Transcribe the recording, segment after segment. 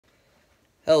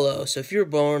Hello, so if you were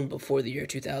born before the year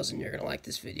 2000, you're going to like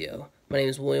this video. My name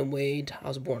is William Wade. I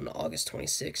was born on August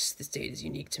 26th. This date is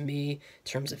unique to me. In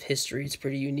terms of history, it's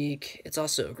pretty unique. It's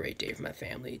also a great day for my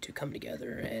family to come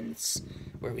together, and it's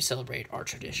where we celebrate our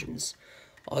traditions.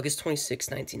 August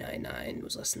 26, 1999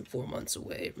 was less than 4 months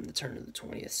away from the turn of the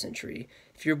 20th century.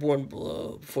 If you're born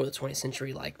before the 20th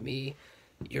century like me,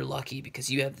 you're lucky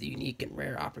because you have the unique and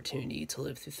rare opportunity to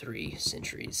live through 3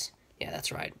 centuries. Yeah,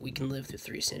 that's right. We can live through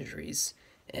 3 centuries.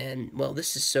 And, well,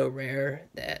 this is so rare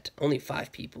that only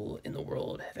 5 people in the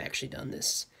world have actually done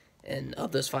this. And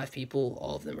of those 5 people,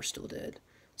 all of them are still dead.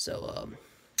 So,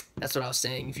 that's what I was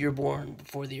saying. If you're born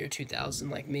before the year 2000,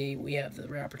 like me, we have the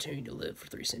rare opportunity to live for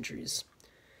 3 centuries.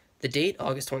 The date,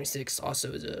 August 26th,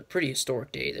 also is a pretty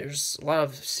historic date. There's a lot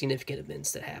of significant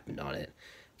events that happened on it.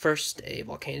 First, a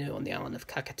volcano on the island of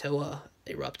Krakatoa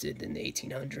erupted in the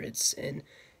 1800s, and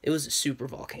it was a super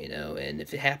volcano, and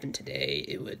if it happened today,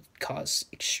 it would cause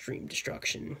extreme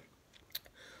destruction.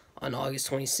 On August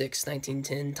 26,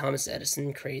 1910, Thomas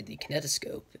Edison created the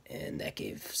kinetoscope, and that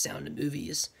gave sound to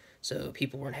movies, so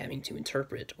people weren't having to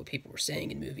interpret what people were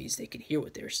saying in movies. They could hear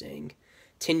what they were saying.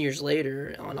 10 years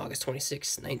later, on August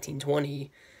 26, 1920,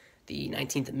 the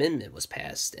 19th Amendment was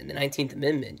passed, and the 19th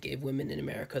Amendment gave women in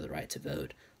America the right to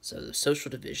vote, so the social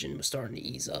division was starting to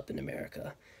ease up in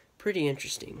America. Pretty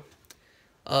interesting.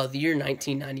 The year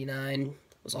 1999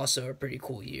 was also a pretty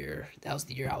cool year. That was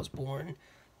the year I was born.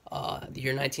 The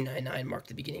year 1999 marked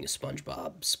the beginning of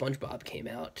SpongeBob. SpongeBob came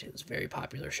out. It was a very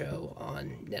popular show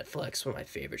on Netflix, one of my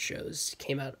favorite shows. It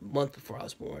came out a month before I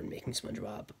was born, making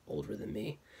SpongeBob older than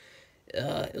me.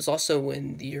 It was also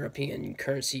when the European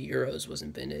currency euros was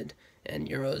invented, and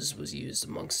euros was used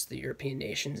amongst the European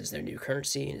nations as their new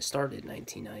currency, and it started in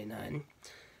 1999.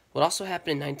 What also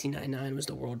happened in 1999 was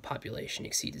the world population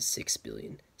exceeded 6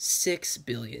 billion. 6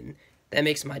 billion. That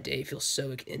makes my day feel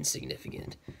so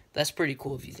insignificant. That's pretty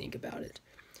cool if you think about it.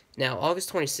 Now,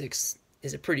 August 26th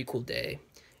is a pretty cool day,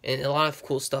 and a lot of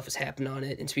cool stuff has happened on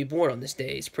it, and to be born on this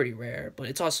day is pretty rare, but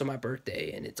it's also my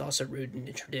birthday, and it's also rooted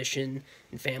in tradition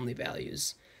and family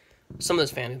values. Some of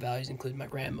those family values include my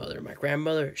grandmother. My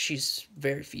grandmother, she's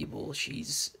very feeble.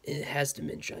 Has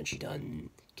dementia, and she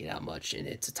doesn't get out much. And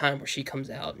it's a time where she comes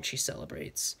out and she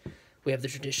celebrates. We have the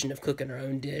tradition of cooking our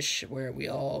own dish, where we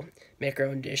all make our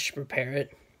own dish, prepare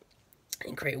it,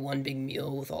 and create one big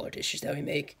meal with all our dishes that we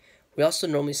make. We also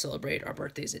normally celebrate our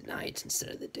birthdays at night instead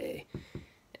of the day.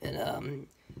 And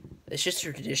it's just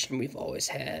a tradition we've always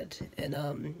had. And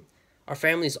our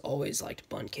family's always liked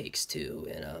bundt cakes too.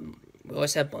 And we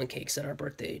always have bundt cakes at our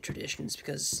birthday traditions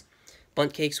because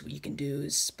bundt cakes, what you can do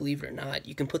is, believe it or not,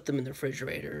 you can put them in the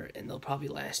refrigerator and they'll probably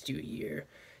last you a year.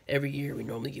 Every year we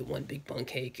normally get one big bundt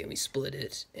cake and we split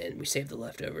it and we save the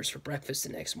leftovers for breakfast the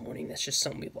next morning. That's just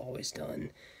something we've always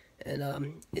done.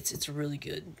 And it's a really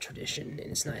good tradition,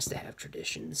 and it's nice to have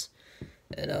traditions.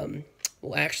 And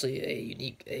well,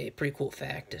 actually, a pretty cool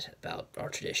fact about our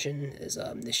tradition is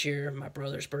this year, my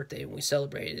brother's birthday, when we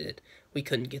celebrated it, we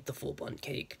couldn't get the full bundt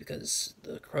cake because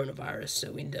of the coronavirus,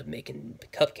 so we ended up making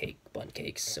cupcake bundt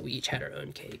cakes, so we each had our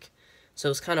own cake.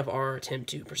 So it's kind of our attempt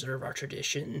to preserve our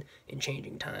tradition in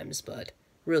changing times, but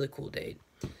really cool date.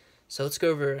 So let's go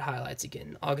over highlights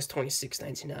again. August 26,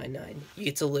 1999. You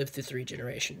get to live through 3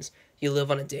 generations. You live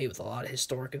on a day with a lot of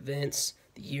historic events.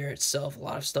 The year itself, a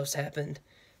lot of stuff's happened.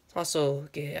 Also,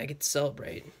 okay, I get to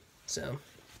celebrate. So,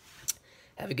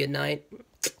 have a good night.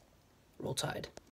 Roll Tide.